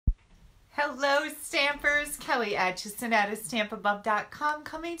Hello Stampers, Kelly Acheson at stampabove.com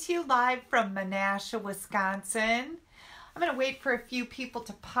coming to you live from Menasha, Wisconsin. I'm going to wait for a few people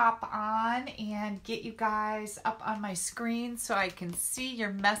to pop on and get you guys up on my screen so I can see your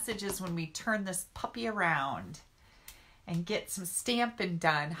messages when we turn this puppy around and get some stamping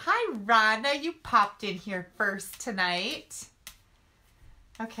done. Hi Rhonda, you popped in here first tonight.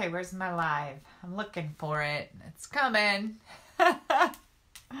 Okay, where's my live? I'm looking for it. It's coming.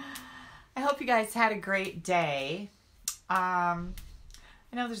 I hope you guys had a great day. I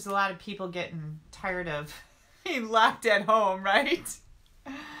know there's a lot of people getting tired of being locked at home, right?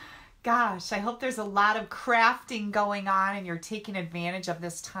 Gosh, I hope there's a lot of crafting going on and you're taking advantage of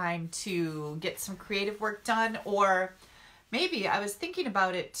this time to get some creative work done. Or maybe, I was thinking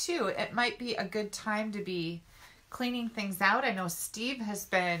about it too, it might be a good time to be cleaning things out. I know Steve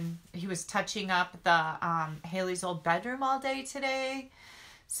he was touching up the Haley's old bedroom all day today.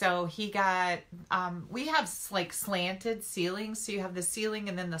 So he got, we have like slanted ceilings. So you have the ceiling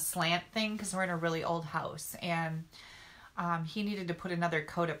and then the slant thing because we're in a really old house. And he needed to put another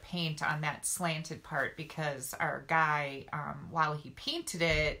coat of paint on that slanted part because our guy, while he painted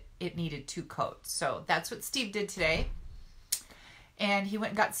it, it needed 2 coats. So that's what Steve did today. And he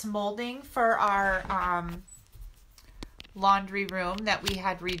went and got some molding for our laundry room that we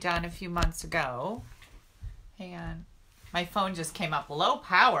had redone a few months ago. Hang on. My phone just came up, low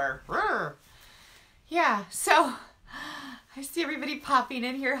power. Rrr. Yeah, so I see everybody popping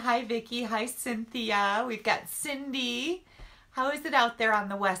in here. Hi, Vicki. Hi, Cynthia. We've got Cindy. How is it out there on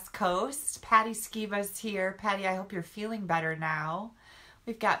the West Coast? Patty Skiva's here. Patty, I hope you're feeling better now.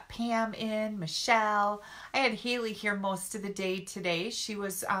 We've got Pam in, Michelle. I had Haley here most of the day today. She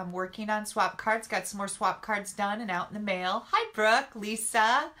was working on swap cards, got some more swap cards done and out in the mail. Hi, Brooke,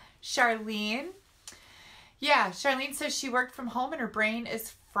 Lisa, Charlene. Yeah, Charlene says she worked from home and her brain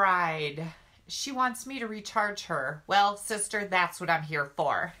is fried. She wants me to recharge her. Well, sister, that's what I'm here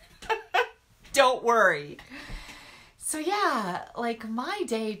for. Don't worry. So yeah, like my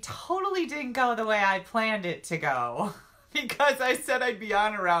day totally didn't go the way I planned it to go because I said I'd be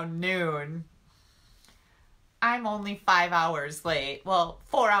on around noon. I'm only 5 hours late. Well,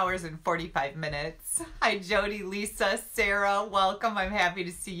 4 hours and 45 minutes. Hi, Jody, Lisa, Sarah, welcome. I'm happy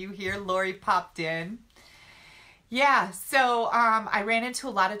to see you here. Lori popped in. Yeah, so I ran into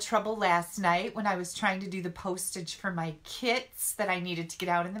a lot of trouble last night when I was trying to do the postage for my kits that I needed to get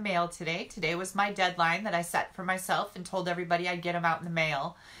out in the mail today. Today was my deadline that I set for myself and told everybody I'd get them out in the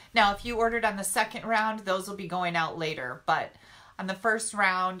mail. Now, if you ordered on the second round, those will be going out later. But on the first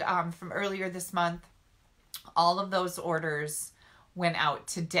round from earlier this month, all of those orders went out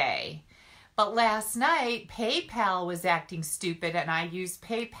today. But last night, PayPal was acting stupid, and I used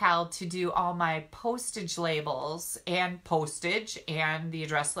PayPal to do all my postage labels and postage and the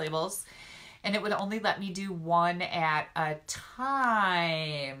address labels, and it would only let me do one at a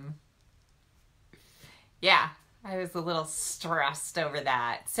time. Yeah, I was a little stressed over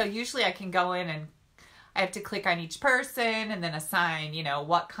that. So usually I can go in and I have to click on each person and then assign, you know,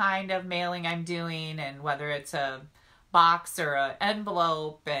 what kind of mailing I'm doing and whether it's a box or an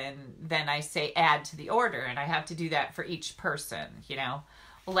envelope, and then I say add to the order, and I have to do that for each person, you know.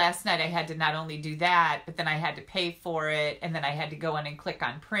 Well, last night I had to not only do that, but then I had to pay for it, and then I had to go in and click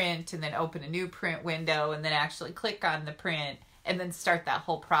on print, and then open a new print window, and then actually click on the print, and then start that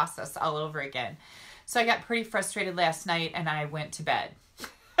whole process all over again. So I got pretty frustrated last night, and I went to bed.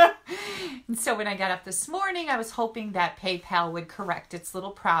 And so when I got up this morning, I was hoping that PayPal would correct its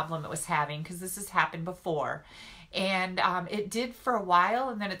little problem it was having, because this has happened before. And it did for a while,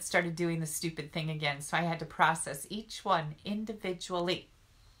 and then it started doing the stupid thing again. So I had to process each one individually.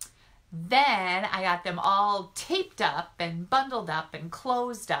 Then I got them all taped up and bundled up and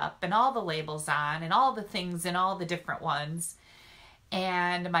closed up and all the labels on and all the things in all the different ones.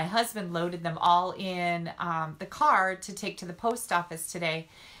 And my husband loaded them all in the car to take to the post office today.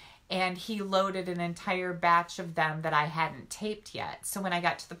 And he loaded an entire batch of them that I hadn't taped yet. So when I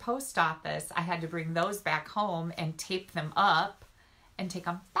got to the post office, I had to bring those back home and tape them up and take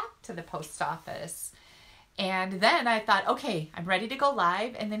them back to the post office. And then I thought, okay, I'm ready to go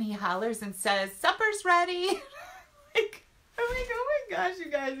live. And then he hollers and says, supper's ready. I'm like, oh my gosh, you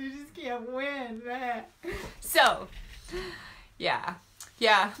guys, you just can't win. So, yeah.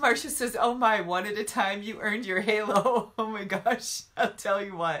 Yeah, Marcia says, oh my, one at a time, you earned your halo. Oh my gosh, I'll tell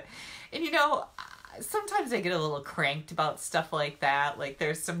you what. And you know, sometimes I get a little cranked about stuff like that. Like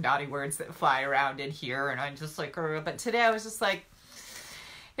there's some naughty words that fly around in here and I'm just like, but today I was just like,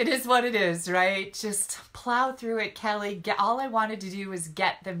 It is what it is, right? Just plow through it, Kelly. All I wanted to do was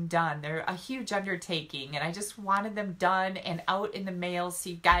get them done. They're a huge undertaking, and I just wanted them done and out in the mail so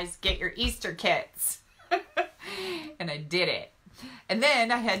you guys get your Easter kits. And I did it. And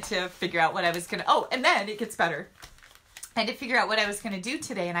then I had to figure out what I was going to... Oh, and then it gets better. I had to figure out what I was going to do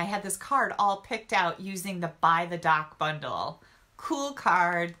today, and I had this card all picked out using the Buy the Doc bundle. Cool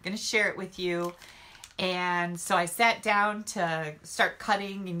card. Going to share it with you. And so I sat down to start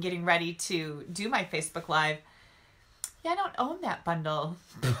cutting and getting ready to do my Facebook Live. Yeah, I don't own that bundle.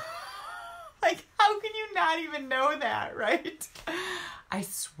 Like, how can you not even know that, right? I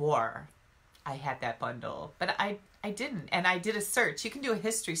swore I had that bundle, but I didn't. And I did a search. You can do a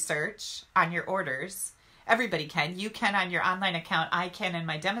history search on your orders. Everybody can. You can on your online account. I can in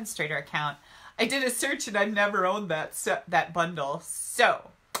my demonstrator account. I did a search and I've never owned that bundle.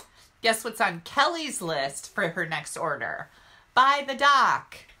 So... guess what's on Kelly's list for her next order? Buy the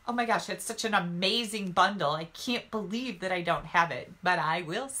Doc. Oh my gosh, it's such an amazing bundle. I can't believe that I don't have it, but I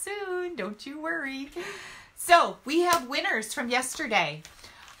will soon. Don't you worry. So we have winners from yesterday.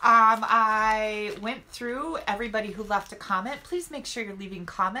 I went through everybody who left a comment. Please make sure you're leaving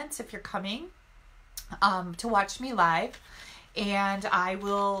comments if you're coming to watch me live. And I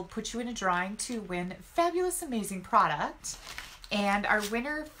will put you in a drawing to win fabulous, amazing product. And our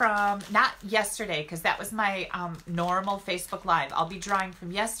winner from, not yesterday, because that was my normal Facebook Live. I'll be drawing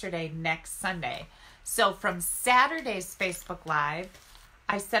from yesterday next Sunday. So from Saturday's Facebook Live,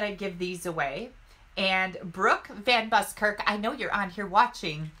 I said I'd give these away. And Brooke Van Buskirk, I know you're on here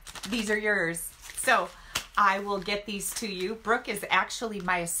watching. These are yours. So I will get these to you. Brooke is actually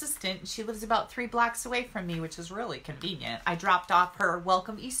my assistant. She lives about 3 blocks away from me, which is really convenient. I dropped off her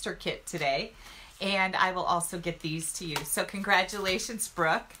Welcome Easter kit today. And I will also get these to you. So congratulations,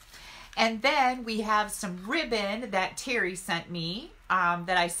 Brooke. And then we have some ribbon that Terry sent me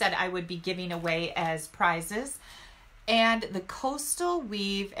that I said I would be giving away as prizes. And the Coastal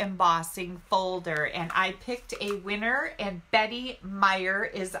Weave Embossing Folder. And I picked a winner, and Betty Meyer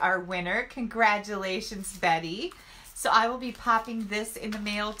is our winner. Congratulations, Betty. So I will be popping this in the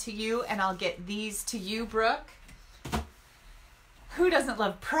mail to you, and I'll get these to you, Brooke. Who doesn't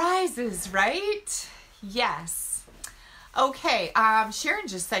love prizes, right? Yes. Okay, Sharon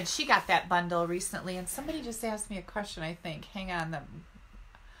just said she got that bundle recently, and somebody just asked me a question, I think. Hang on.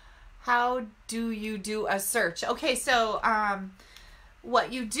 How do you do a search? Okay, so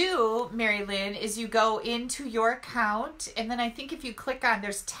what you do, Mary Lynn, is you go into your account, and then I think if you click on,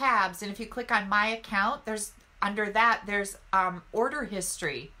 there's tabs, and if you click on My Account, under that, there's order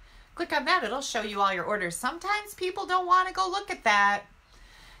history. Click on that, it'll show you all your orders. Sometimes people don't want to go look at that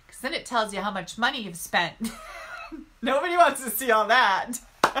because then it tells you how much money you've spent. Nobody wants to see all that.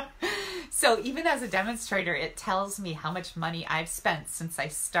 So even as a demonstrator, it tells me how much money I've spent since I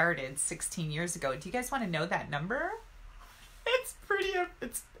started 16 years ago. Do you guys want to know that number? It's pretty,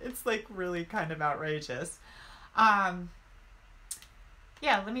 it's like really kind of outrageous. Yeah,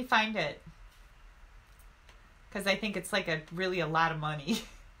 let me find it because I think it's like really a lot of money.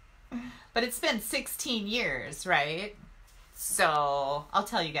 But it's been 16 years, right? So I'll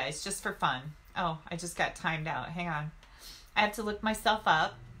tell you guys just for fun. Oh, I just got timed out. Hang on. I have to look myself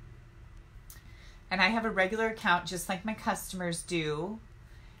up. And I have a regular account just like my customers do.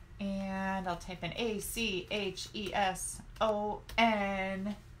 And I'll type in Acheson.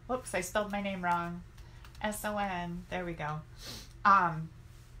 Whoops, I spelled my name wrong. S-O-N. There we go.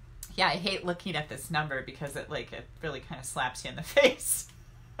 Yeah, I hate looking at this number because it really kind of slaps you in the face.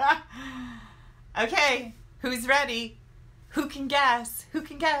 Okay, who's ready? Who can guess? Who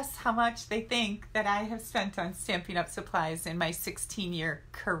can guess how much they think that I have spent on Stampin' Up! Supplies in my 16-year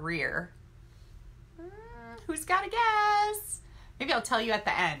career? Who's got a guess? Maybe I'll tell you at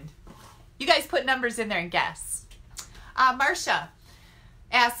the end. You guys put numbers in there and guess. Marcia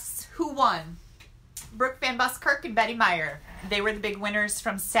asks, who won? Brooke Van Buskirk and Betty Meyer. They were the big winners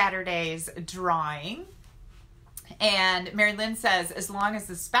from Saturday's drawing. And Mary Lynn says, as long as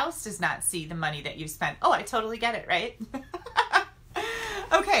the spouse does not see the money that you spent. Oh, I totally get it, right?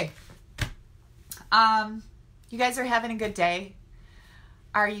 Okay. You guys are having a good day.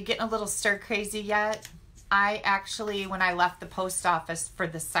 Are you getting a little stir crazy yet? I actually, when I left the post office for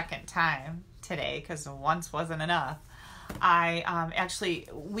the second time today, because once wasn't enough,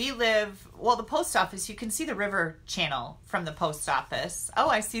 we live, well, the post office, you can see the river channel from the post office. Oh,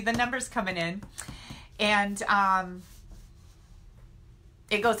 I see the numbers coming in. And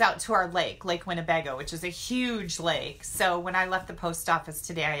it goes out to our Lake Winnebago, which is a huge lake. So when I left the post office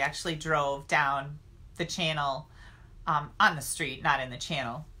today, I actually drove down the channel on the street, not in the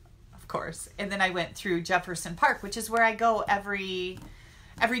channel, of course. And then I went through Jefferson Park, which is where I go every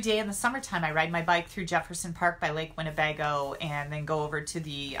every day in the summertime, I ride my bike through Jefferson Park by Lake Winnebago and then go over to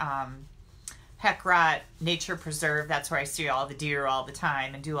the Heckrot Nature Preserve. That's where I see all the deer all the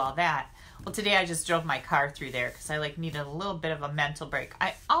time and do all that. Well, today I just drove my car through there because I needed a little bit of a mental break.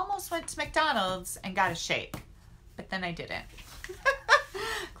 I almost went to McDonald's and got a shake, but then I didn't.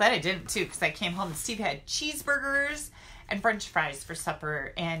 Glad I didn't too, because I came home and Steve had cheeseburgers and French fries for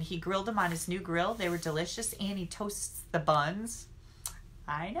supper, and he grilled them on his new grill. They were delicious, and he toasts the buns.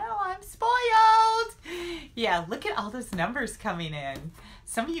 I know, I'm spoiled. Yeah, look at all those numbers coming in.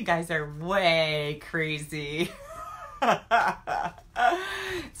 Some of you guys are way crazy.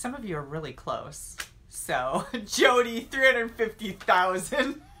 Some of you are really close. So, Jody,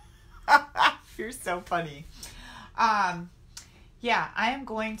 350,000. You're so funny. Yeah, I am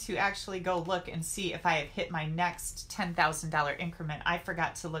going to actually go look and see if I have hit my next $10,000 increment. I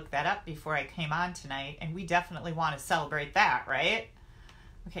forgot to look that up before I came on tonight, and we definitely want to celebrate that, right?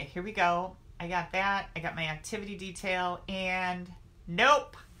 Okay, here we go. I got that. I got my activity detail, and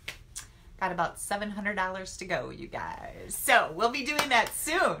nope. Got about $700 to go, you guys. So we'll be doing that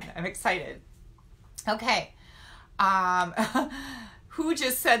soon. I'm excited. Okay. Who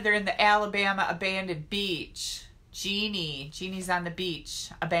just said they're in the Alabama abandoned beach? Jeannie's on the beach,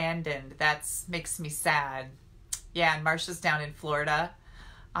 abandoned. That's makes me sad. Yeah, and Marsha's down in Florida.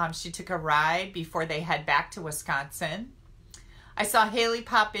 She took a ride before they head back to Wisconsin. I saw Haley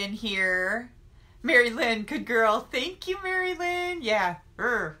pop in here. Mary Lynn, good girl. Thank you, Mary Lynn. Yeah,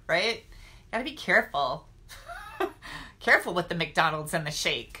 right? Gotta be careful. Careful with the McDonald's and the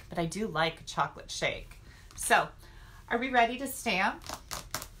shake. But I do like a chocolate shake. So, are we ready to stamp?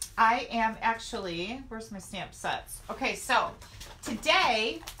 I am actually, where's my stamp sets? Okay, so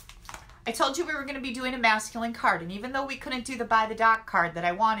today, I told you we were going to be doing a masculine card. And even though we couldn't do the by the dock card that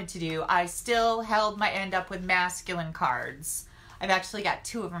I wanted to do, I still held my end up with masculine cards. I've actually got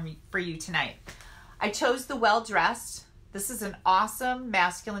 2 of them for you tonight. I chose the Well Dressed. This is an awesome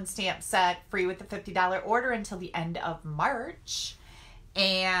masculine stamp set, free with the $50 order until the end of March.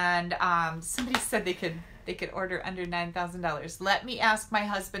 And somebody said they could order under $9,000. Let me ask my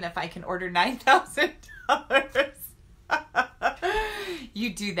husband if I can order $9,000.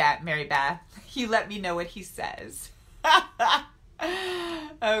 You do that, Mary Beth. You let me know what he says.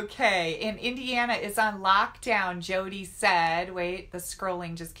 Okay, and Indiana is on lockdown, Jody said. Wait, the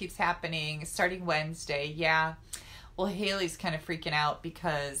scrolling just keeps happening. Starting Wednesday, yeah. Well, Haley's kind of freaking out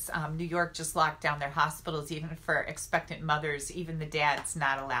because New York just locked down their hospitals even for expectant mothers. Even the dad's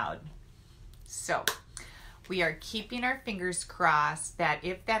not allowed. So, we are keeping our fingers crossed that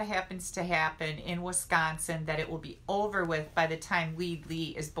if that happens to happen in Wisconsin, that it will be over with by the time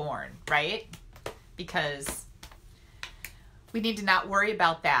Lee is born, right? Because we need to not worry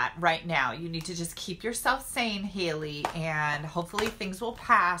about that right now. You need to just keep yourself sane, Haley, and hopefully things will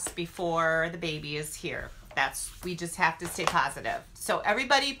pass before the baby is here. We just have to stay positive. So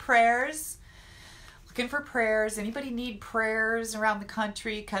everybody, prayers. Looking for prayers. Anybody need prayers around the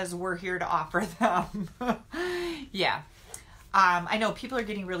country? Because we're here to offer them. Yeah. I know people are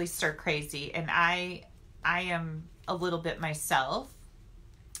getting really stir crazy, and I am a little bit myself.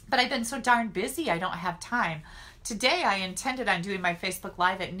 But I've been so darn busy, I don't have time. Today, I intended on doing my Facebook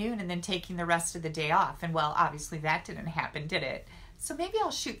Live at noon and then taking the rest of the day off. And well, obviously that didn't happen, did it? So maybe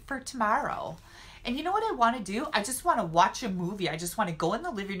I'll shoot for tomorrow. And you know what I want to do? I just want to watch a movie. I just want to go in the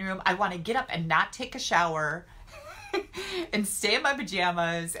living room. I want to get up and not take a shower and stay in my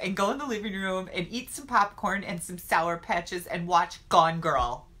pajamas and go in the living room and eat some popcorn and some Sour Patches and watch Gone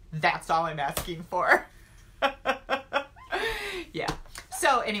Girl. That's all I'm asking for. Yeah.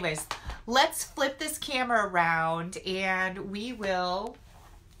 So anyways, let's flip this camera around and we will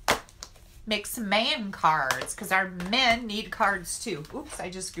make some man cards because our men need cards too. Oops, I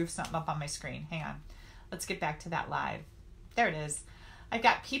just goofed something up on my screen. Hang on. Let's get back to that live. There it is. I've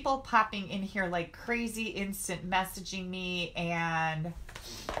got people popping in here like crazy, instant messaging me, and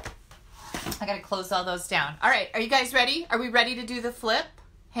I got to close all those down. All right, are you guys ready? Are we ready to do the flip?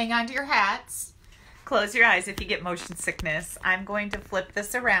 Hang on to your hats. Close your eyes if you get motion sickness. I'm going to flip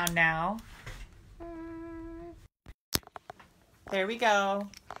this around now. There we go.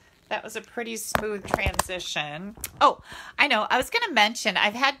 That was a pretty smooth transition. Oh, I know. I was going to mention,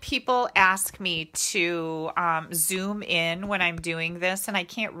 I've had people ask me to zoom in when I'm doing this, and I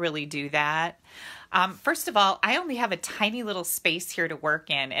can't really do that. First of all, I only have a tiny little space here to work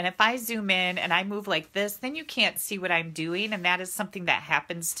in, and if I zoom in and I move like this, then you can't see what I'm doing, and that is something that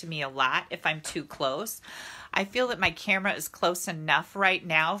happens to me a lot if I'm too close. I feel that my camera is close enough right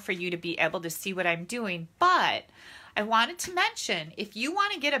now for you to be able to see what I'm doing, but I wanted to mention, if you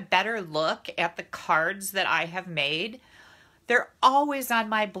want to get a better look at the cards that I have made, they're always on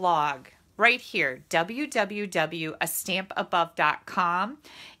my blog right here, www.astampabove.com.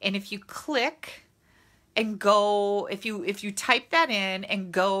 And if you click and go, if you type that in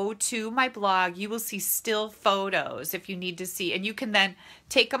and go to my blog, you will see still photos if you need to see. And you can then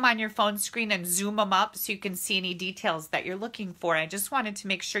take them on your phone screen and zoom them up so you can see any details that you're looking for. I just wanted to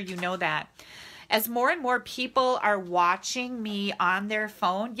make sure you know that. As more and more people are watching me on their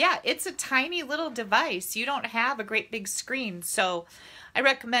phone, yeah, it's a tiny little device. You don't have a great big screen. So I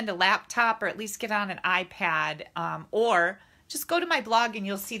recommend a laptop, or at least get on an iPad, or just go to my blog and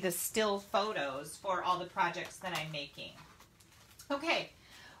you'll see the still photos for all the projects that I'm making. Okay,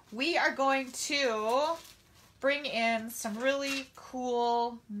 we are going to bring in some really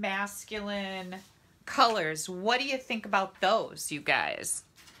cool masculine colors. What do you think about those, you guys?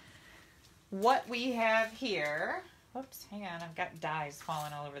 What we have here, whoops, hang on, I've got dyes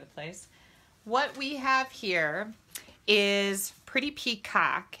falling all over the place. What we have here is Pretty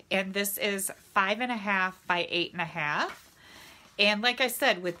Peacock, and this is 5.5 by 8.5. And like I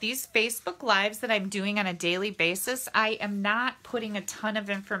said, with these Facebook Lives that I'm doing on a daily basis, I am not putting a ton of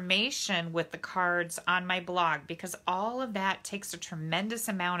information with the cards on my blog because all of that takes a tremendous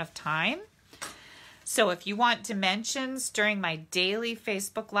amount of time. So if you want dimensions during my daily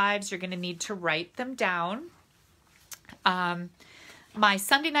Facebook Lives, you're going to need to write them down. My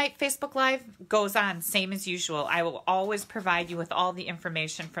Sunday night Facebook Live goes on same as usual. I will always provide you with all the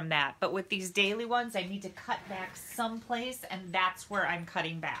information from that. But with these daily ones, I need to cut back someplace, and that's where I'm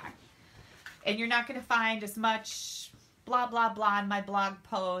cutting back. And you're not going to find as much blah, blah, blah in my blog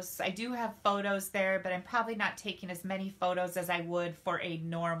posts. I do have photos there, but I'm probably not taking as many photos as I would for a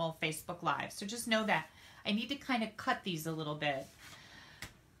normal Facebook Live. So just know that I need to kind of cut these a little bit.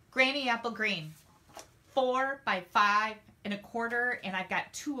 Granny Apple Green, 4 by 5.25, and I've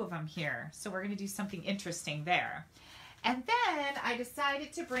got 2 of them here. So we're going to do something interesting there. And then I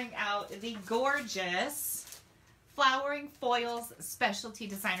decided to bring out the gorgeous Flowering Foils Specialty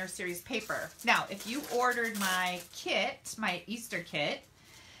Designer Series paper. Now, if you ordered my kit, my Easter kit,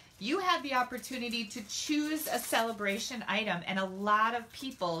 you had the opportunity to choose a celebration item, and a lot of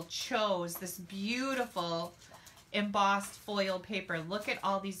people chose this beautiful embossed foil paper. Look at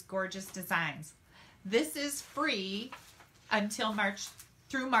all these gorgeous designs. This is free until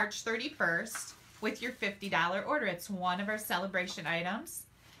through March 31st with your $50 order. It's one of our celebration items,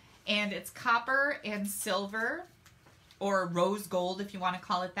 and it's copper and silver, or rose gold if you want to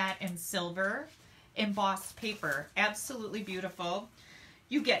call it that, and silver embossed paper. Absolutely beautiful.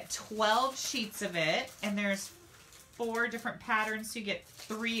 You get 12 sheets of it, and there's 4 different patterns, so you get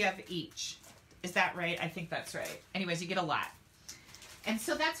 3 of each. Is that right? I think that's right. Anyways, you get a lot. And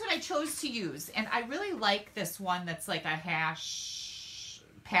so that's what I chose to use. And I really like this one that's like a hash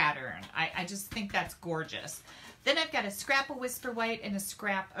pattern. I just think that's gorgeous. Then I've got a scrap of Whisper White and a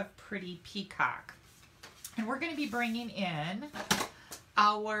scrap of Pretty Peacock. And we're going to be bringing in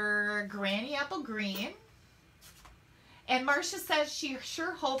our Granny Apple Green. And Marcia says she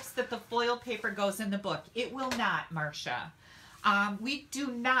sure hopes that the foil paper goes in the book. It will not, Marcia. We do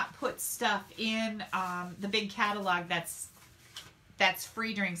not put stuff in the big catalog that's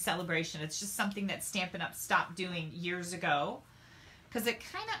free during celebration. It's just something that Stampin' Up! Stopped doing years ago because it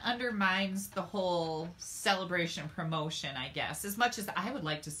kind of undermines the whole celebration promotion, I guess. As much as I would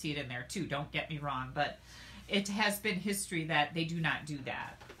like to see it in there too, don't get me wrong, but it has been history that they do not do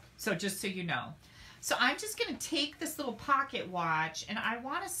that. So just so you know. So I'm just going to take this little pocket watch, and I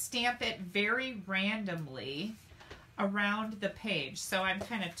want to stamp it very randomly around the page. So I'm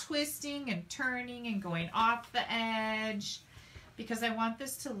kind of twisting and turning and going off the edge because I want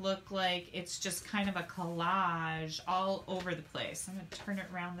this to look like it's just kind of a collage all over the place. I'm going to turn it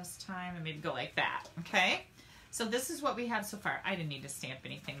around this time and maybe go like that, okay? So this is what we have so far. I didn't need to stamp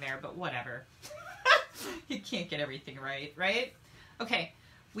anything there, but whatever. You can't get everything right, right? Okay,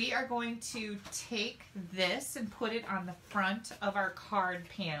 we are going to take this and put it on the front of our card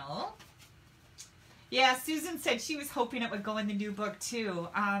panel. Yeah, Susan said she was hoping it would go in the new book too.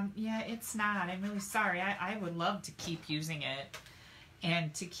 Yeah, it's not. I'm really sorry. I would love to keep using it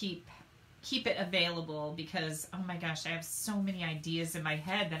and to keep it available because, oh my gosh, I have so many ideas in my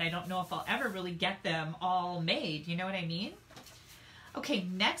head that I don't know if I'll ever really get them all made. You know what I mean? Okay,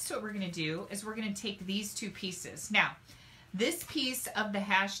 next what we're going to do is we're going to take these 2 pieces. Now, this piece of the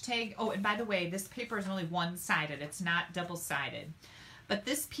hashtag, oh, and by the way, this paper is only one-sided. It's not double-sided. But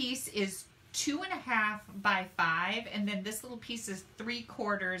this piece is 2.5 by 5, and then this little piece is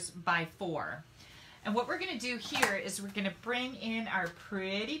 3/4 by 4. And what we're going to do here is we're going to bring in our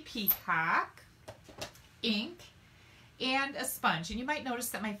Pretty Peacock ink, and a sponge. And you might notice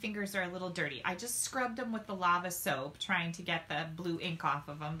that my fingers are a little dirty. I just scrubbed them with the lava soap trying to get the blue ink off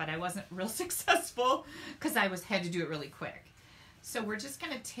of them, but I wasn't real successful because I had to do it really quick. So we're just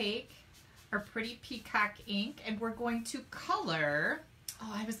going to take our pretty peacock ink and we're going to color.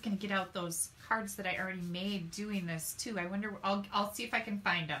 Oh, I was going to get out those cards that I already made doing this too. I wonder, I'll see if I can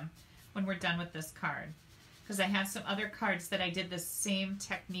find them when we're done with this card, because I have some other cards that I did the same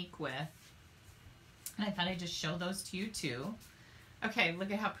technique with. And I thought I'd just show those to you too. Okay,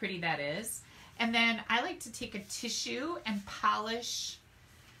 look at how pretty that is. And then I like to take a tissue and polish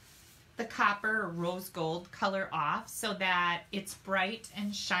the copper or rose gold color off so that it's bright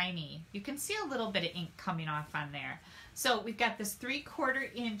and shiny. You can see a little bit of ink coming off on there. So we've got this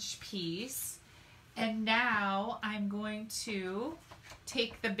 3/4 inch piece, and now I'm going to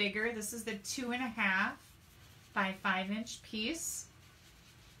take the bigger, this is the 2.5 by 5 inch piece.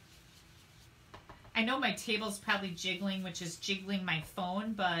 I know my table's probably jiggling, which is jiggling my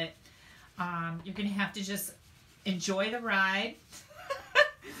phone, but you're going to have to just enjoy the ride.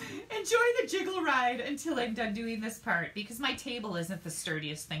 Enjoy the jiggle ride until I'm done doing this part, because my table isn't the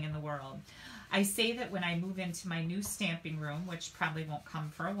sturdiest thing in the world. I say that when I move into my new stamping room, which probably won't come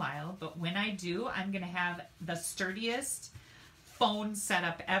for a while, but when I do, I'm going to have the sturdiest phone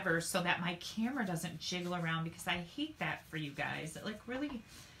setup ever so that my camera doesn't jiggle around, because I hate that for you guys. It like really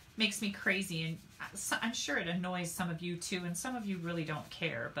makes me crazy, and I'm sure it annoys some of you too, and some of you really don't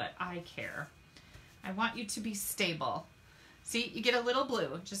care, but I care. I want you to be stable. See, you get a little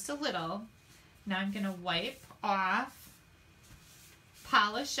blue, just a little. Now I'm going to wipe off,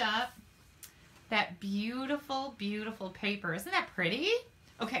 polish up that beautiful, beautiful paper. Isn't that pretty?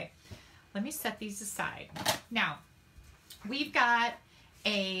 Okay, let me set these aside. Now, we've got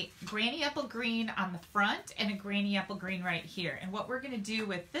a granny apple green on the front and a granny apple green right here. And what we're going to do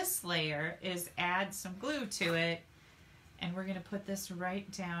with this layer is add some glue to it, and we're going to put this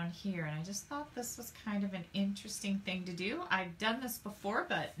right down here. And I just thought this was kind of an interesting thing to do. I've done this before,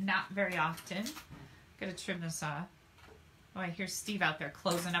 but not very often. Gotta trim this off. Oh, I hear Steve out there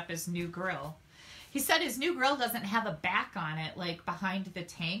closing up his new grill. He said his new grill doesn't have a back on it, like behind the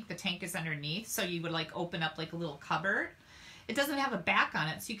tank. The tank is underneath, so you would like open up like a little cupboard. It doesn't have a back on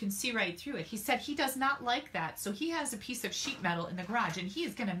it, so you can see right through it. He said he does not like that, so he has a piece of sheet metal in the garage, and he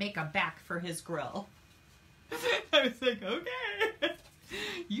is going to make a back for his grill. I was like, okay,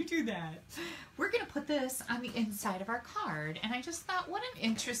 you do that. We're going to put this on the inside of our card, and I just thought, what an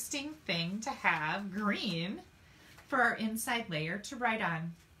interesting thing to have green for our inside layer to write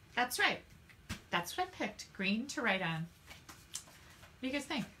on. That's right. That's what I picked, green to write on. What do you guys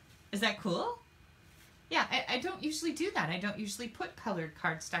think? Is that cool? Yeah, I don't usually do that. I don't usually put colored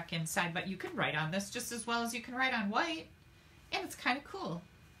cardstock inside, but you can write on this just as well as you can write on white. And it's kind of cool.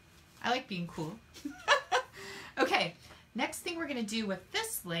 I like being cool. Okay, next thing we're going to do with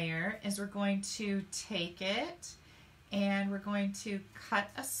this layer is we're going to take it and we're going to cut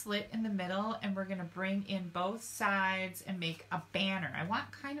a slit in the middle, and we're going to bring in both sides and make a banner. I want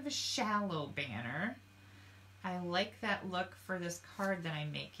kind of a shallow banner. I like that look for this card that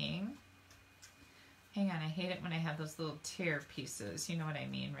I'm making. Hang on, I hate it when I have those little tear pieces. You know what I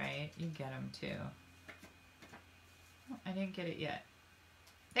mean, right? You get them too. Oh, I didn't get it yet.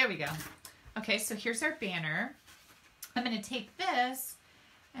 There we go. Okay, so here's our banner. I'm going to take this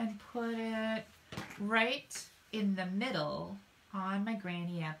and put it right in the middle on my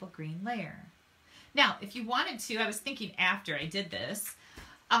granny apple green layer. Now, if you wanted to, I was thinking after I did this,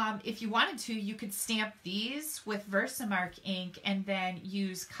 if you wanted to, you could stamp these with Versamark ink and then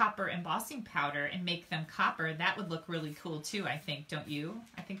use copper embossing powder and make them copper. That would look really cool too, I think, don't you?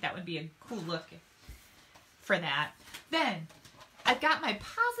 I think that would be a cool look for that. Then, I've got my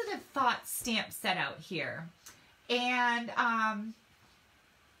positive thought stamp set out here. And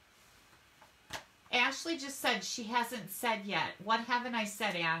Ashley just said she hasn't said yet. What haven't I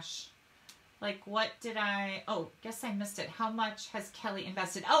said, Ash? Like, what did I... Oh, guess I missed it. How much has Kelly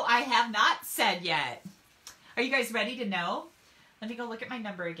invested? Oh, I have not said yet. Are you guys ready to know? Let me go look at my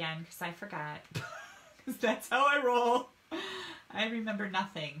number again, because I forgot. Because that's how I roll. I remember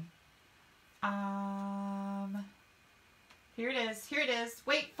nothing. Here it is. Here it is.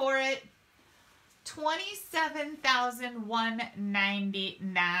 Wait for it.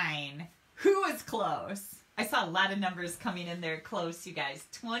 $27,199. Who was close? I saw a lot of numbers coming in there close, you guys.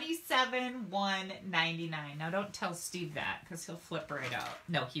 $27,199. Now, don't tell Steve that, because he'll flip right out.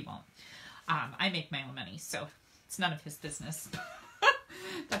 No, he won't. I make my own money, so it's none of his business.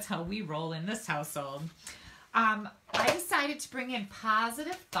 That's how we roll in this household. I decided to bring in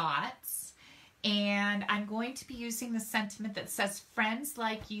positive thoughts, And I'm going to be using the sentiment that says, friends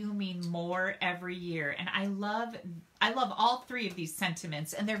like you mean more every year. And I love all three of these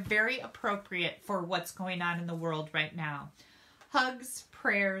sentiments, and they're very appropriate for what's going on in the world right now. Hugs,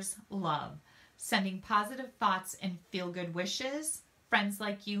 prayers, love. Sending positive thoughts and feel-good wishes. Friends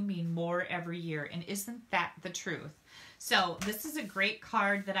like you mean more every year. And isn't that the truth? So this is a great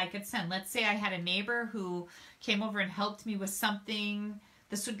card that I could send. Let's say I had a neighbor who came over and helped me with something.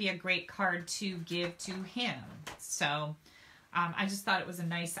 This would be a great card to give to him. So I just thought it was a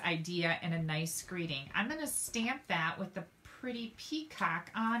nice idea and a nice greeting. I'm going to stamp that with the pretty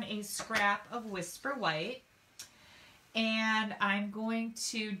peacock on a scrap of Whisper White. And I'm going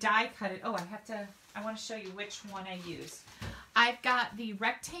to die cut it. Oh, I want to show you which one I use. I've got the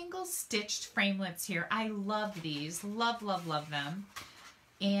rectangle stitched framelits here. I love these. Love, love, love them.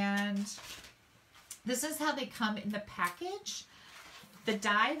 And this is how they come in the package. The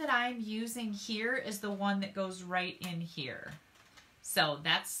die that I'm using here is the one that goes right in here. So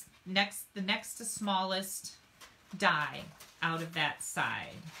that's the next to smallest die out of that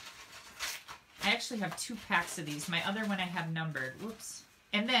side. I actually have 2 packs of these. My other one I have numbered. Whoops.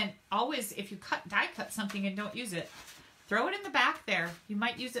 And then always, if you die cut something and don't use it, throw it in the back there. You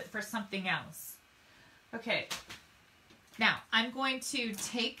might use it for something else. Okay. Now, I'm going to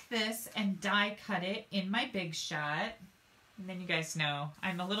take this and die cut it in my Big Shot. And then you guys know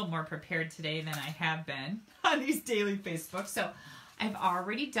I'm a little more prepared today than I have been on these daily Facebooks. So I've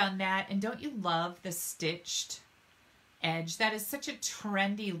already done that. And don't you love the stitched edge? That is such a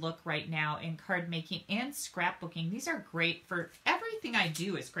trendy look right now in card making and scrapbooking. These are great for everything I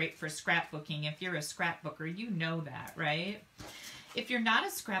do is great for scrapbooking. If you're a scrapbooker, you know that, right? If you're not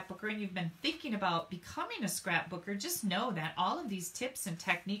a scrapbooker and you've been thinking about becoming a scrapbooker, just know that all of these tips and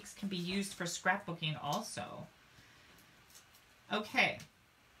techniques can be used for scrapbooking also. Okay,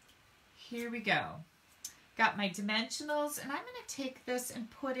 here we go. Got my dimensionals, and I'm going to take this and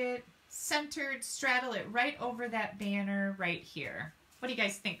put it centered, straddle it right over that banner right here. What do you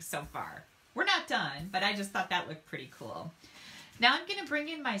guys think so far? We're not done, but I just thought that looked pretty cool. Now I'm going to bring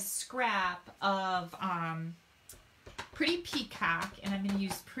in my scrap of Pretty Peacock, and I'm going to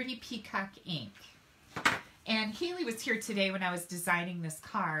use Pretty Peacock ink. And Haley was here today when I was designing this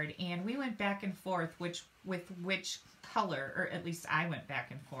card, and we went back and forth with which color, or at least I went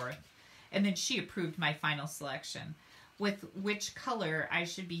back and forth, and then she approved my final selection with which color I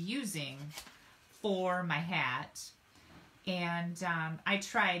should be using for my hat. And I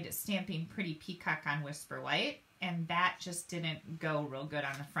tried stamping Pretty Peacock on Whisper White, and that just didn't go real good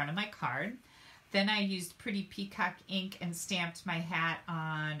on the front of my card. Then I used Pretty Peacock ink and stamped my hat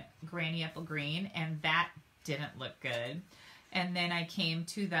on Granny Apple Green, and that didn't look good. And then I came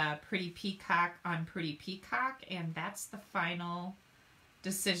to the Pretty Peacock on Pretty Peacock, and that's the final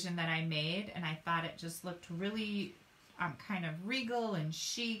decision that I made. And I thought it just looked really kind of regal and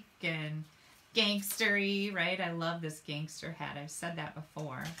chic and gangstery, right? I love this gangster hat. I've said that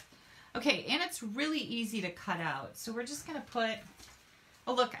before. Okay, and it's really easy to cut out. So we're just going to put,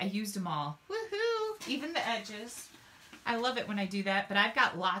 oh look, I used them all. Woohoo! Even the edges. I love it when I do that, but I've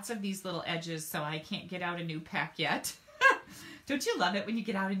got lots of these little edges, so I can't get out a new pack yet. Don't you love it when you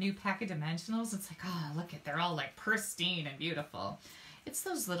get out a new pack of dimensionals? It's like, oh, look at, they're all like pristine and beautiful. It's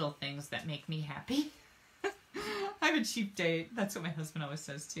those little things that make me happy. I'm a cheap date. That's what my husband always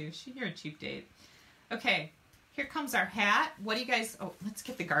says too. You're a cheap date. Okay, here comes our hat. What do you guys, oh, let's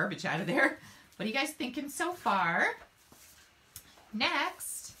get the garbage out of there. What are you guys thinking so far?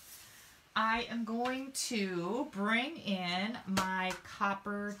 Next, I am going to bring in my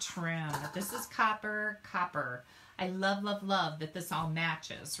copper trim. This is copper. I love, love, love that this all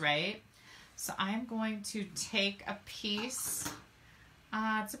matches, right? So I'm going to take a piece.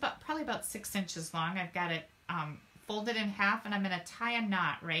 It's probably about 6 inches long. I've got it folded in half, and I'm going to tie a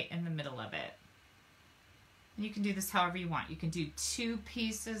knot right in the middle of it. And you can do this however you want. You can do 2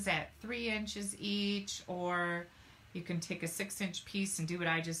 pieces at 3 inches each, or you can take a 6-inch piece and do what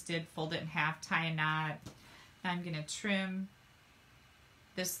I just did, fold it in half, tie a knot. I'm going to trim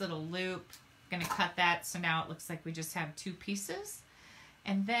this little loop. I'm going to cut that so now it looks like we just have 2 pieces.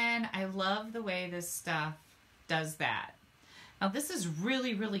 And then I love the way this stuff does that. Now this is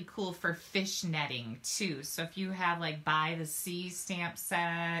really, really cool for fish netting too. So if you have like By the Sea stamp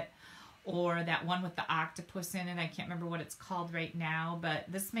set, or that one with the octopus in it, I can't remember what it's called right now, but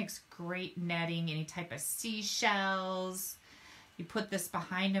this makes great netting, any type of seashells. You put this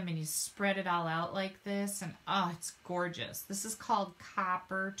behind them and you spread it all out like this, and oh, it's gorgeous. This is called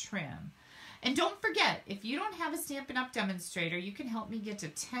copper trim. And don't forget, if you don't have a Stampin' Up! Demonstrator, you can help me get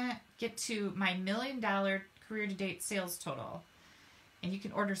to my $1 million career to date sales total. And you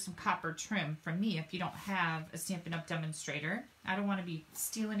can order some copper trim from me if you don't have a Stampin' Up! Demonstrator. I don't want to be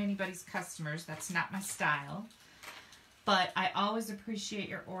stealing anybody's customers. That's not my style. But I always appreciate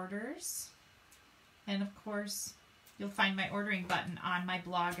your orders. And of course, you'll find my ordering button on my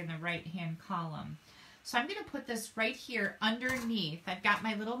blog in the right-hand column. So I'm going to put this right here underneath. I've got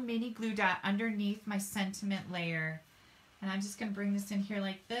my little mini glue dot underneath my sentiment layer. And I'm just going to bring this in here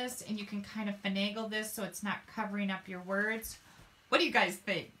like this. And you can kind of finagle this so it's not covering up your words. What do you guys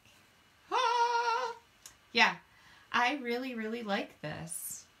think? Ah! Yeah, I really, really like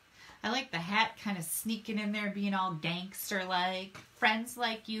this. I like the hat kind of sneaking in there, being all gangster-like. Friends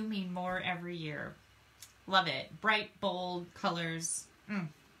like you mean more every year. Love it. Bright, bold colors. Delicious.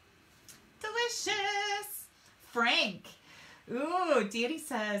 Frank. Ooh, Danny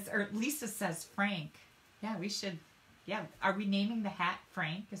says, or Lisa says Frank. Yeah, we should. Yeah, are we naming the hat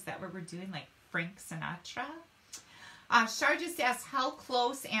Frank? Is that what we're doing? Like Frank Sinatra? Char just asked, how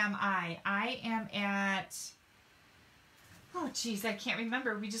close am I? I am at, oh geez, I can't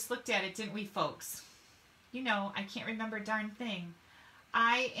remember. We just looked at it, didn't we, folks? You know, I can't remember a darn thing.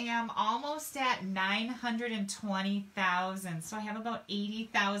 I am almost at 920,000. So I have about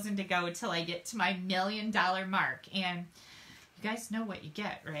 80,000 to go till I get to my $1 million mark. And you guys know what you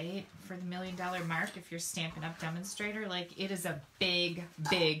get, right? For the $1 million mark, if you're Stampin' Up! Demonstrator, like it is a big,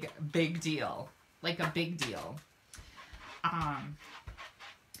 big, big deal. Like a big deal.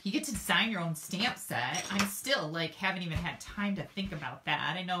 You get to design your own stamp set. I'm still like haven't even had time to think about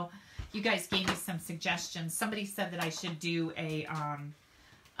that. I know you guys gave me some suggestions. Somebody said that I should do a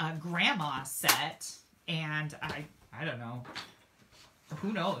grandma set, and I don't know.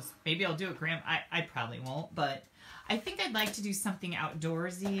 Who knows? Maybe I'll do a grandma. I probably won't, but I think I'd like to do something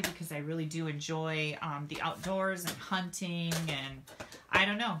outdoorsy because I really do enjoy the outdoors and hunting, and I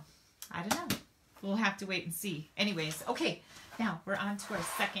don't know. We'll have to wait and see. Anyways, okay, now we're on to our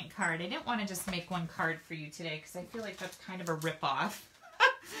second card. I didn't want to just make one card for you today because I feel like that's kind of a ripoff.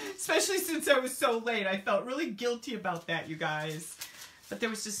 Especially since I was so late. I felt really guilty about that, you guys. But there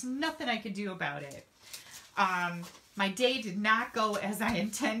was just nothing I could do about it. My day did not go as I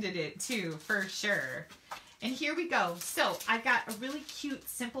intended it to, for sure. And here we go. So I got a really cute,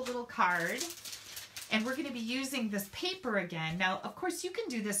 simple little card. And we're going to be using this paper again. Now, of course, you can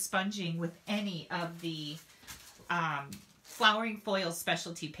do this sponging with any of the flowering foil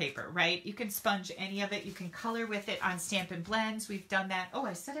specialty paper, right? You can sponge any of it. You can color with it on Stampin' Blends. We've done that. Oh,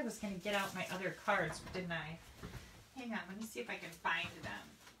 I said I was going to get out my other cards, didn't I? Hang on. Let me see if I can find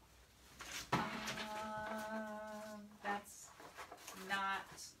them. That's not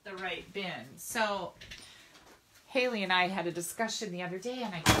the right bin. So Haley and I had a discussion the other day,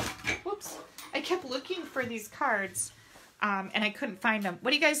 and I kept looking for these cards, and I couldn't find them.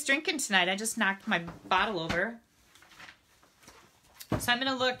 What are you guys drinking tonight? I just knocked my bottle over. So I'm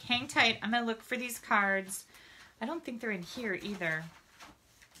going to look, hang tight, I'm going to look for these cards. I don't think they're in here either.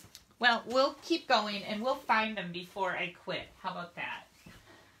 Well, we'll keep going, and we'll find them before I quit. How about that?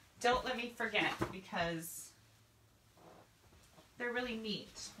 Don't let me forget, because they're really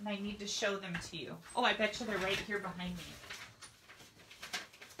neat, and I need to show them to you. Oh, I bet you they're right here behind me.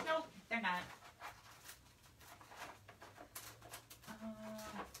 Nope, they're not.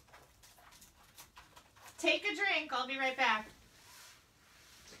 Take a drink. I'll be right back.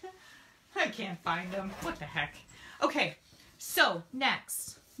 I can't find them. What the heck? Okay, so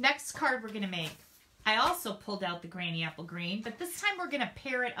next card we're going to make. I also pulled out the Granny Apple Green, but this time we're going to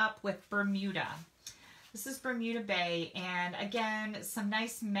pair it up with Bermuda. This is Bermuda Bay, and again, some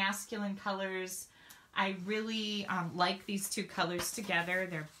nice masculine colors. I really like these two colors together.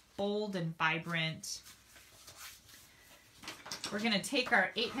 They're bold and vibrant. We're going to take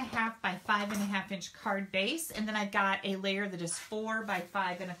our 8.5 by 5.5 inch card base, and then I've got a layer that is 4 by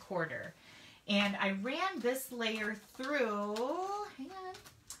 5 1/4. And I ran this layer through, hang on,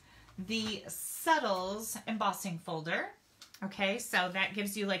 the Subtles embossing folder. Okay, so that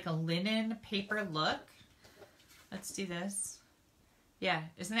gives you like a linen paper look. Let's do this. Yeah,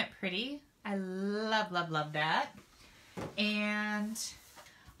 isn't it pretty? I love, love, love that. And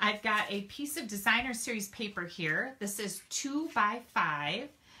I've got a piece of Designer Series paper here. This is 2 by 5.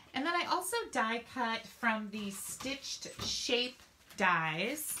 And then I also die cut from the Stitched Shape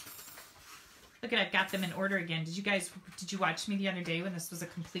dies. Look at, I've got them in order again. Did you watch me the other day when this was a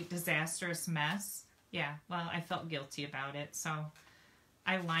complete disastrous mess? Yeah, well, I felt guilty about it, so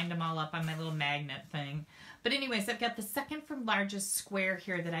I lined them all up on my little magnet thing. But anyways, I've got the second from largest square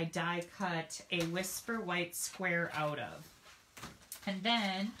here that I die cut a Whisper White square out of. And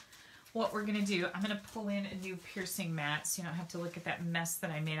then what we're going to do, I'm going to pull in a new piercing mat so you don't have to look at that mess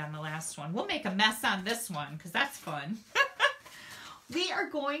that I made on the last one. We'll make a mess on this one because that's fun. we are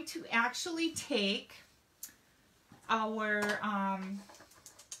going to actually take our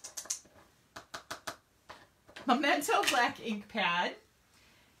Memento black ink pad,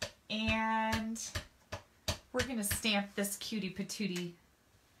 and we're going to stamp this cutie patootie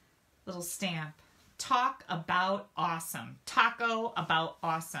little stamp. Talk about awesome. Taco about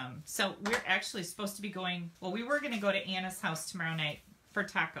awesome. So we're actually supposed to be going, well, we were going to go to Anna's house tomorrow night for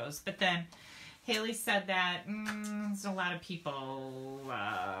tacos, but then Haley said that there's a lot of people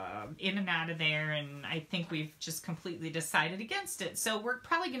in and out of there, and I think we've just completely decided against it. So we're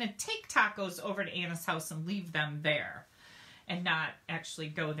probably going to take tacos over to Anna's house and leave them there and not actually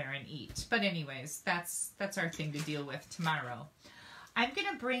go there and eat. But anyways, that's our thing to deal with tomorrow. I'm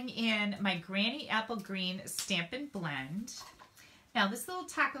going to bring in my Granny Apple Green Stampin' Blend. Now, this little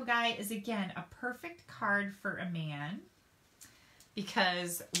taco guy is, again, a perfect card for a man.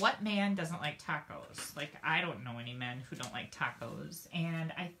 Because what man doesn't like tacos? Like, I don't know any men who don't like tacos.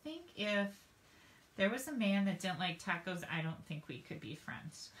 And I think if there was a man that didn't like tacos, I don't think we could be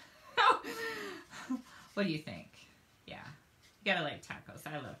friends. What do you think? Yeah. You gotta like tacos.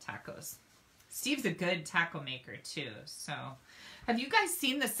 I love tacos. Steve's a good taco maker, too. So, have you guys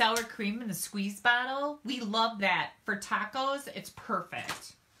seen the sour cream in the squeeze bottle? We love that. For tacos, it's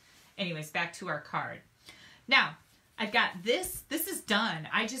perfect. Anyways, back to our card. Now, I've got this. This is done.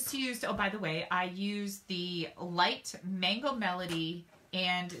 I just used, oh, by the way, I used the light Mango Melody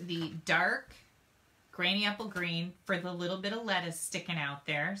and the dark Granny Apple Green for the little bit of lettuce sticking out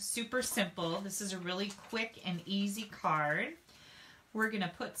there. Super simple. This is a really quick and easy card. We're going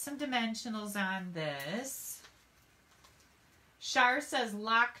to put some dimensionals on this. Shar says,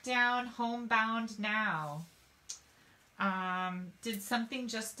 lockdown, homebound now. Did something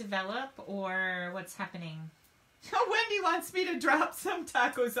just develop, or what's happening? Wendy wants me to drop some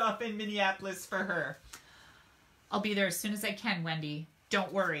tacos off in Minneapolis for her. I'll be there as soon as I can, Wendy.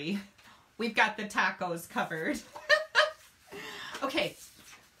 Don't worry. We've got the tacos covered. Okay,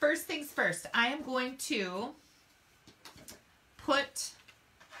 first things first. I am going to put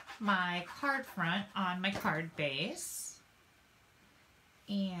my card front on my card base.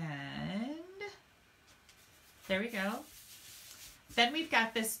 And there we go. Then we've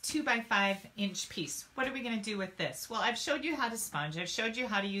got this 2x5 inch piece. What are we going to do with this? Well, I've showed you how to sponge. I've showed you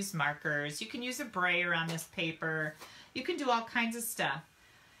how to use markers. You can use a brayer on this paper. You can do all kinds of stuff.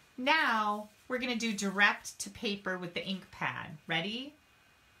 Now, we're going to do direct to paper with the ink pad. Ready?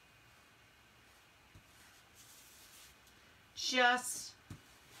 Just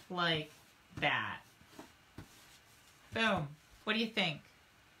like that. Boom. What do you think?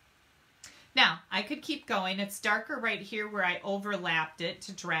 Now, I could keep going. It's darker right here where I overlapped it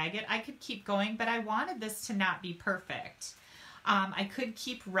to drag it. I could keep going, but I wanted this to not be perfect. I could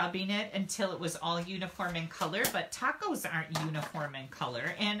keep rubbing it until it was all uniform in color, but tacos aren't uniform in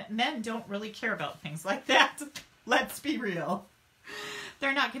color, and men don't really care about things like that. Let's be real.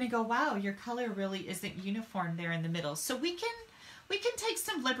 They're not going to go, wow, your color really isn't uniform there in the middle. So we can take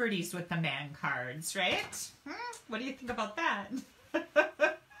some liberties with the man cards, right? What do you think about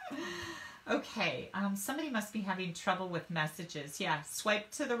that? Okay, somebody must be having trouble with messages. Yeah,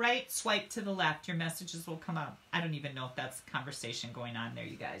 swipe to the right, swipe to the left. Your messages will come up. I don't even know if that's a conversation going on there,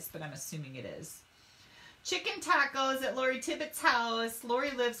 you guys, but I'm assuming it is. Chicken tacos at Lori Tibbetts' house.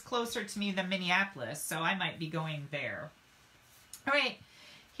 Lori lives closer to me than Minneapolis, so I might be going there. All right,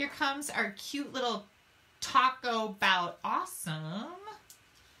 here comes our cute little taco bout awesome.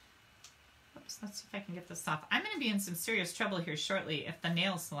 Let's see if I can get this off. I'm going to be in some serious trouble here shortly if the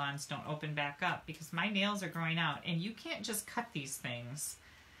nail salons don't open back up, because my nails are growing out and you can't just cut these things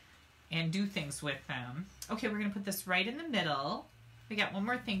and do things with them. Okay, we're going to put this right in the middle. We got one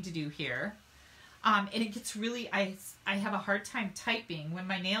more thing to do here. And it gets really, I have a hard time typing when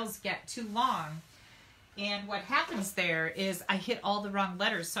my nails get too long. And what happens there is I hit all the wrong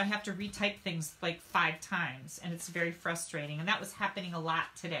letters, so I have to retype things like 5 times, and it's very frustrating. And that was happening a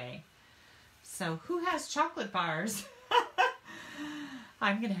lot today. So who has chocolate bars?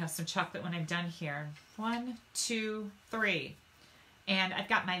 I'm going to have some chocolate when I'm done here. 1, 2, 3. And I've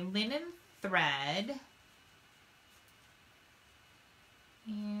got my linen thread.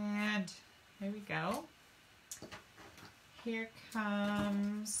 And there we go. Here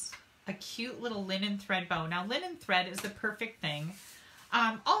comes a cute little linen thread bow. Now, linen thread is the perfect thing.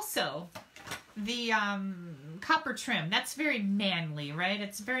 Also, the copper trim, that's very manly, right?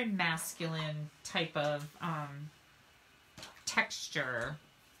 It's a very masculine type of texture.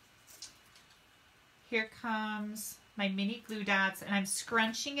 Here comes my mini glue dots, and I'm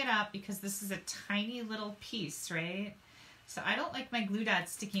scrunching it up because this is a tiny little piece, right? So I don't like my glue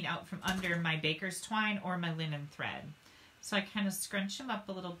dots sticking out from under my baker's twine or my linen thread. So I kind of scrunch them up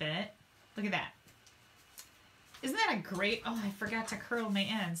a little bit. Look at that. Isn't that a great, oh, I forgot to curl my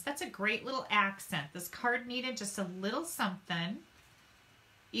ends. That's a great little accent. This card needed just a little something.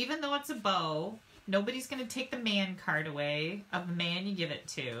 Even though it's a bow, nobody's going to take the man card away of the man you give it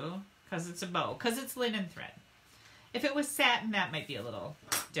to because it's a bow, because it's linen thread. If it was satin, that might be a little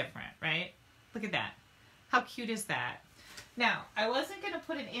different, right? Look at that. How cute is that? Now, I wasn't going to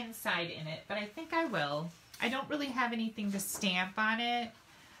put an inside in it, but I think I will. I don't really have anything to stamp on it,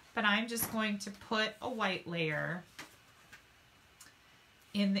 but I'm just going to put a white layer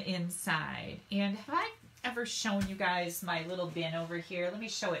in the inside. And have I ever shown you guys my little bin over here? Let me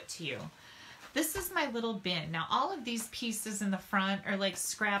show it to you. This is my little bin. Now, all of these pieces in the front are like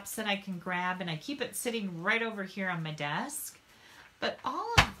scraps that I can grab, and I keep it sitting right over here on my desk. But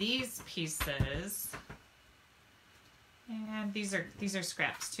all of these pieces, and these are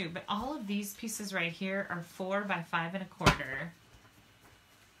scraps too, but all of these pieces right here are 4 by 5 1/4.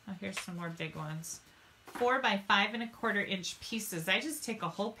 Oh, here's some more big ones. 4 by 5 1/4 inch pieces. I just take a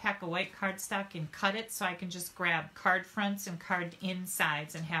whole pack of white cardstock and cut it so I can just grab card fronts and card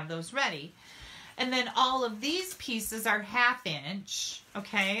insides and have those ready. And then all of these pieces are 1/2 inch,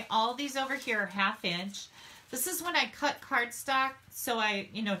 okay? All these over here are 1/2 inch. This is when I cut cardstock, so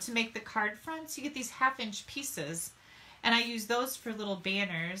to make the card fronts, you get these 1/2 inch pieces. And I use those for little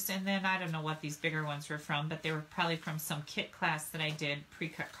banners, and then I don't know what these bigger ones were from, but they were probably from some kit class that I did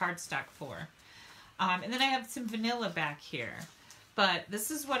pre-cut cardstock for. And then I have some vanilla back here. But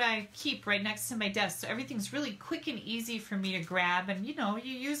this is what I keep right next to my desk, so everything's really quick and easy for me to grab. And you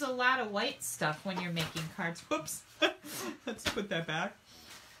use a lot of white stuff when you're making cards. Whoops. Let's put that back.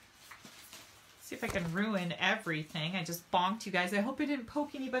 See if I can ruin everything. I just bonked you guys. I hope I didn't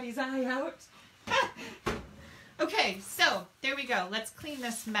poke anybody's eye out. Okay, so there we go. Let's clean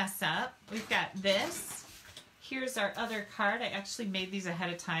this mess up. We've got this. Here's our other card. I actually made these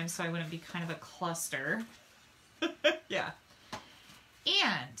ahead of time so I wouldn't be kind of a cluster. Yeah.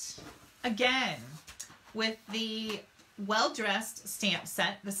 And again, with the well-dressed stamp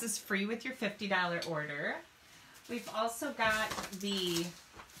set, this is free with your $50 order. We've also got the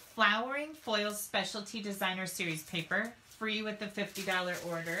Flowering Foils Specialty Designer Series paper, free with the $50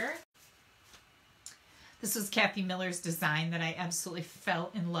 order. This was Kathy Miller's design that I absolutely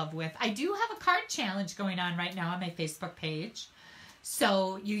fell in love with. I do have a card challenge going on right now on my Facebook page.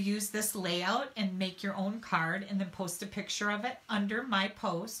 So you use this layout and make your own card and then post a picture of it under my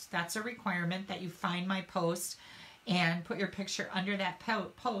post. That's a requirement that you find my post and put your picture under that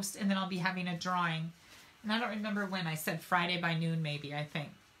post, and then I'll be having a drawing. And I don't remember when. I said Friday by noon maybe, I think.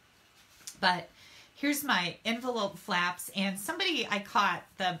 But here's my envelope flaps, and I caught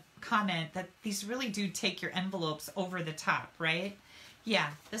the comment that these really do take your envelopes over the top, right? Yeah,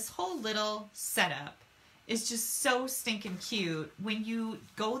 this whole little setup is just so stinking cute. When you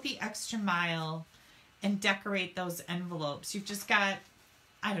go the extra mile and decorate those envelopes, you've just got,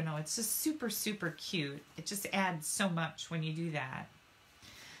 I don't know, it's just super, super cute. It just adds so much when you do that.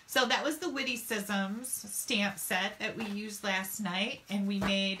 So that was the Witticisms stamp set that we used last night, and we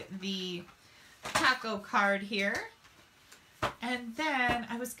made the taco card here. And then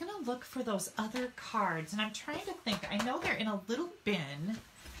I was going to look for those other cards, and I'm trying to think. I know they're in a little bin,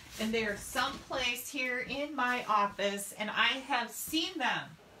 and they're someplace here in my office, and I have seen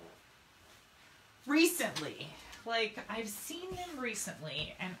them recently. Like, I've seen them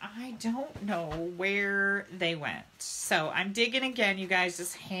recently, and I don't know where they went. So I'm digging again, you guys.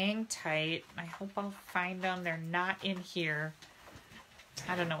 Just hang tight. I hope I'll find them. They're not in here.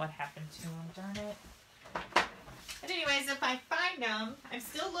 I don't know what happened to them. Darn it. But anyways, if I find them, I'm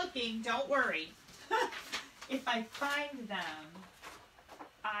still looking. Don't worry. If I find them,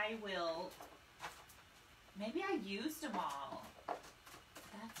 I will. Maybe I used them all.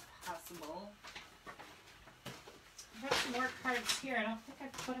 That's possible. I have some more cards here. I don't think I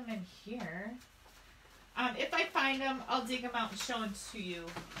put them in here. If I find them, I'll dig them out and show them to you.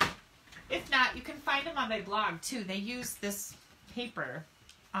 If not, you can find them on my blog too. They use this paper.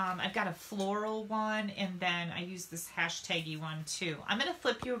 I've got a floral one, and then I use this hashtaggy one too. I'm going to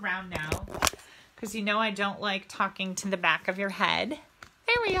flip you around now because you know I don't like talking to the back of your head.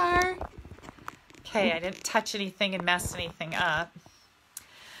 There we are. Okay, I didn't touch anything and mess anything up.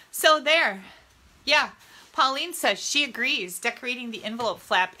 So there. Yeah. Pauline says she agrees. Decorating the envelope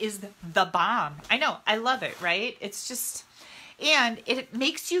flap is the bomb. I know. I love it, right? It's just, and it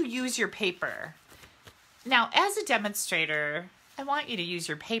makes you use your paper. Now, as a demonstrator, I want you to use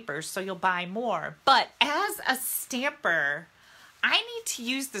your paper so you'll buy more. But as a stamper, I need to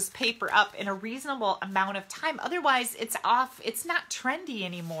use this paper up in a reasonable amount of time. Otherwise, it's off. It's not trendy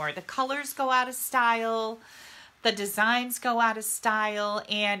anymore. The colors go out of style. the designs go out of style,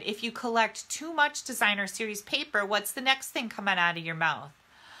 and if you collect too much designer series paper, what's the next thing coming out of your mouth?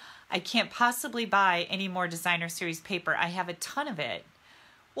 I can't possibly buy any more designer series paper. I have a ton of it.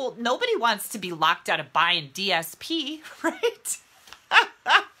 Well, nobody wants to be locked out of buying DSP, right?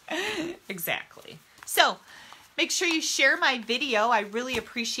 Exactly. So make sure you share my video. I really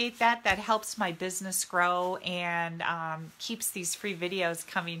appreciate that. That helps my business grow and keeps these free videos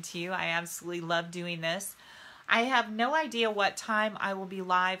coming to you. I absolutely love doing this. I have no idea what time I will be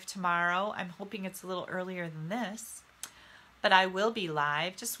live tomorrow. I'm hoping it's a little earlier than this, but I will be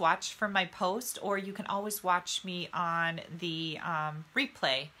live. Just watch for my post, or you can always watch me on the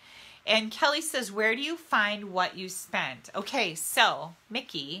replay. And Kelly says, where do you find what you spent? Okay, so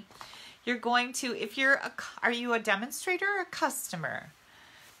Mickey, you're going to, are you a demonstrator or a customer?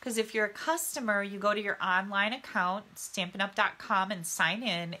 Because if you're a customer, you go to your online account, stampinup.com, and sign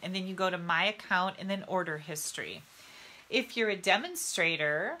in, and then you go to my account and then order history. If you're a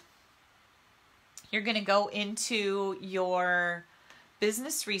demonstrator, you're going to go into your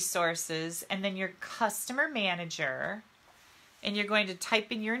business resources and then your customer manager, and you're going to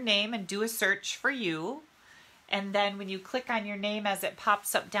type in your name and do a search for you. And then when you click on your name as it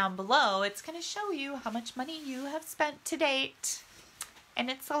pops up down below, it's going to show you how much money you have spent to date. And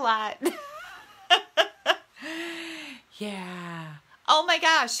it's a lot. Yeah. Oh my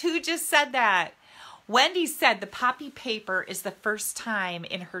gosh, who just said that? Wendy said the poppy paper is the first time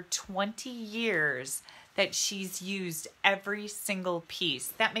in her 20 years that she's used every single piece.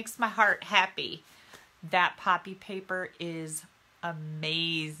 That makes my heart happy. That poppy paper is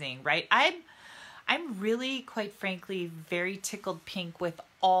amazing, right? I'm really, quite frankly, very tickled pink with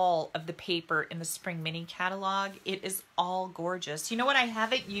all of the paper in the Spring Mini catalog. It is all gorgeous. You know what I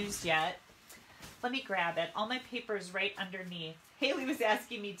haven't used yet? Let me grab it. All my paper is right underneath. Haley was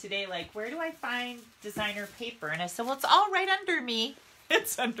asking me today, like, where do I find designer paper? And I said, well, it's all right under me.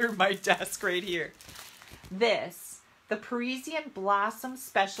 It's under my desk right here. This, the Parisian Blossom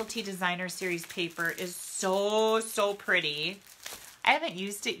Specialty Designer Series paper is so, so pretty. I haven't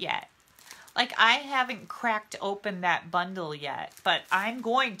used it yet. Like, I haven't cracked open that bundle yet, but I'm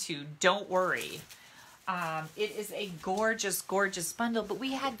going to, don't worry. It is a gorgeous, gorgeous bundle, but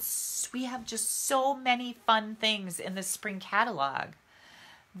we have just so many fun things in the spring catalog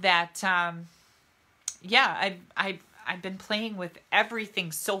that, yeah, I've been playing with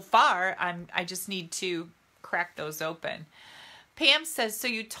everything so far. I just need to crack those open. Pam says, so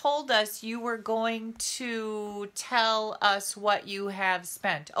you told us you were going to tell us what you have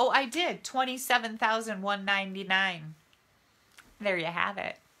spent. Oh, I did. $27,199. There you have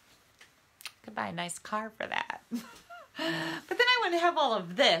it. Could buy a nice car for that. But then I want to have all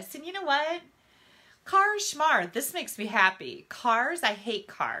of this. And you know what? Cars, schmar. This makes me happy. Cars, I hate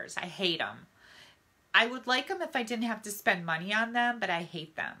cars. I hate them. I would like them if I didn't have to spend money on them, but I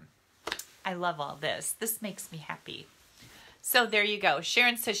hate them. I love all this. This makes me happy. So there you go.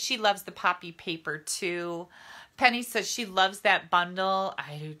 Sharon says she loves the poppy paper too. Penny says she loves that bundle.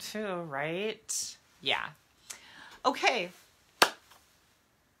 I do too, right? Yeah. Okay.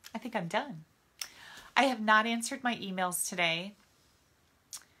 I think I'm done. I have not answered my emails today.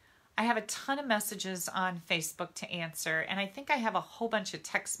 I have a ton of messages on Facebook to answer, and I think I have a whole bunch of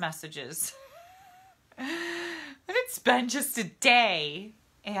text messages. But it's been just a day,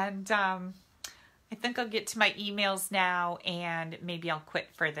 and I think I'll get to my emails now, and maybe I'll quit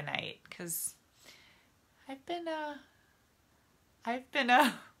for the night because I've been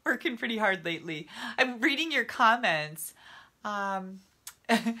working pretty hard lately. I'm reading your comments.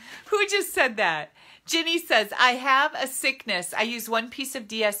 Who just said that? Ginny says, I have a sickness. I use one piece of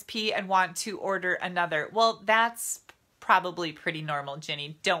DSP and want to order another. Well, that's probably pretty normal,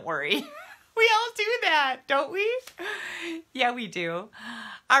 Ginny. Don't worry. We all do that, don't we? Yeah, we do.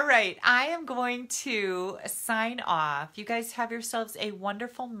 All right, I am going to sign off. You guys have yourselves a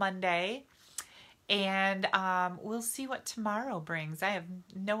wonderful Monday, and we'll see what tomorrow brings. I have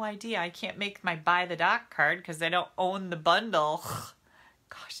no idea. I can't make my buy the doc card because I don't own the bundle.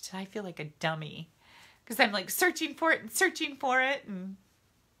 Gosh, did I feel like a dummy? Because I'm like searching for it, and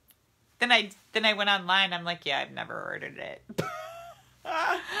then I went online. I'm like, yeah, I've never ordered it.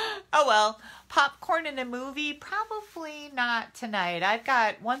 Oh well, popcorn in a movie? Probably not tonight.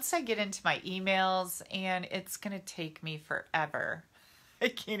 once I get into my emails, and it's going to take me forever. I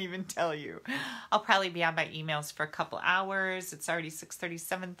can't even tell you. I'll probably be on my emails for a couple hours. It's already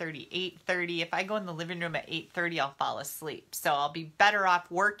 6:30, 7:30, 8:30. If I go in the living room at 8:30, I'll fall asleep. So I'll be better off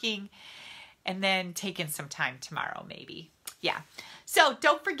working and then taking some time tomorrow maybe. Yeah. So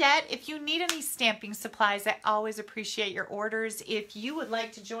don't forget, if you need any stamping supplies, I always appreciate your orders. If you would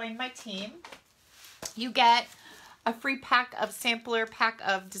like to join my team, you get a free pack of sampler pack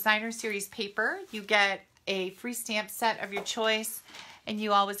of designer series paper. You get a free stamp set of your choice, and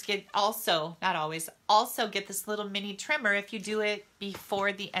you always get also get this little mini trimmer if you do it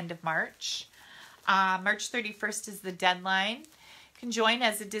before the end of March. March 31st is the deadline. You can join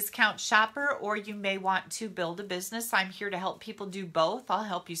as a discount shopper, or you may want to build a business. I'm here to help people do both. I'll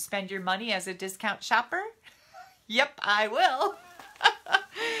help you spend your money as a discount shopper. Yep, I will.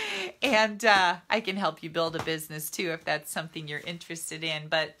 And I can help you build a business too if that's something you're interested in.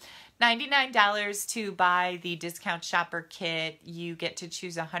 But $99 to buy the discount shopper kit. You get to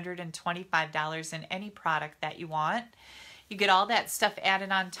choose $125 in any product that you want. You get all that stuff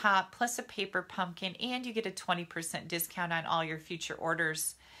added on top, plus a paper pumpkin, and you get a 20% discount on all your future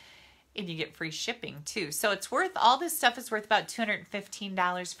orders. And you get free shipping too. So it's worth, all this stuff is worth about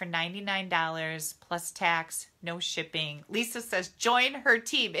 $215 for $99 plus tax, no shipping. Lisa says, join her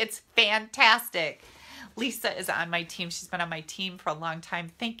team. It's fantastic. Lisa is on my team. She's been on my team for a long time.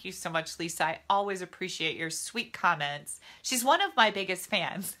 Thank you so much, Lisa. I always appreciate your sweet comments. She's one of my biggest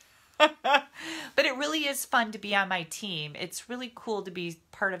fans. But it really is fun to be on my team. It's really cool to be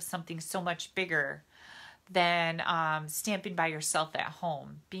part of something so much bigger than stamping by yourself at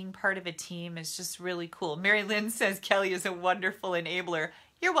home. Being part of a team is just really cool. Mary Lynn says Kelly is a wonderful enabler.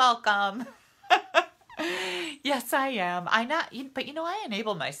 You're welcome. Yes, I am. But you know, I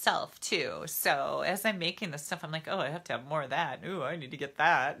enable myself too. So as I'm making this stuff, I'm like, oh, I have to have more of that. Ooh, I need to get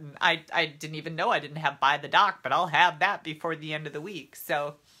that. And I didn't even know I didn't have buy the doc, but I'll have that before the end of the week.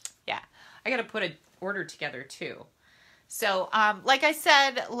 So yeah, I got to put an order together too. So, like I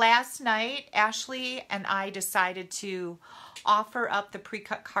said last night, Ashley and I decided to offer up the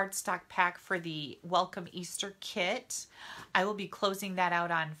pre-cut cardstock pack for the Welcome Easter kit. I will be closing that out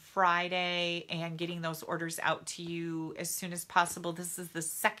on Friday and getting those orders out to you as soon as possible. This is the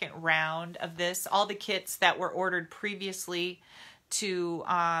second round of this. All the kits that were ordered previously to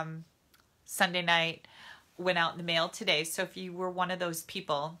Sunday night went out in the mail today. So if you were one of those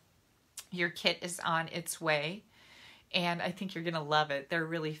people, your kit is on its way. And I think you're going to love it. They're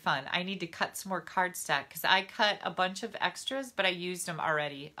really fun. I need to cut some more cardstock because I cut a bunch of extras, but I used them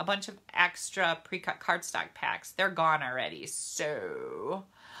already. A bunch of extra pre-cut cardstock packs. They're gone already. So,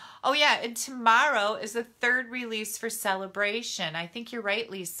 oh yeah, and tomorrow is the third release for Celebration. I think you're right,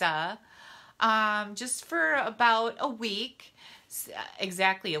 Lisa. Just for about a week.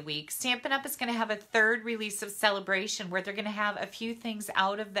 Exactly a week. Stampin' Up! Is going to have a third release of Celebration where they're going to have a few things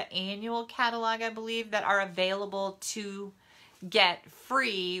out of the annual catalog, I believe, that are available to get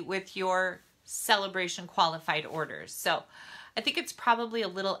free with your Celebration qualified orders. So I think it's probably a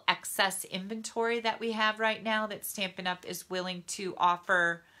little excess inventory that we have right now that Stampin' Up! Is willing to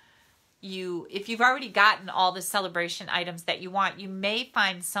offer you. If you've already gotten all the Celebration items that you want, you may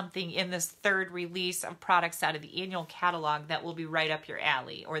find something in this third release of products out of the annual catalog that will be right up your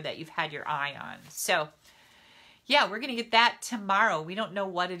alley or that you've had your eye on. So yeah, we're going to get that tomorrow. We don't know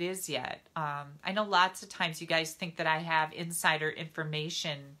what it is yet. I know lots of times you guys think that I have insider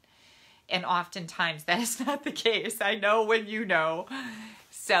information, and oftentimes that is not the case. I know when you know.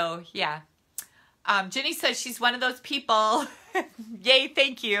 So yeah. Jenny says she's one of those people. Yay,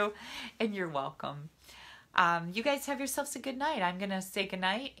 thank you. And you're welcome. You guys have yourselves a good night. I'm going to say good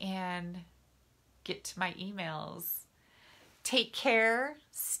night and get to my emails. Take care.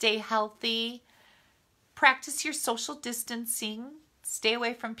 Stay healthy. Practice your social distancing. Stay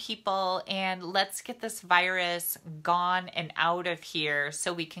away from people. And let's get this virus gone and out of here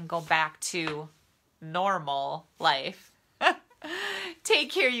so we can go back to normal life.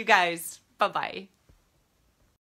 Take care, you guys. Bye-bye.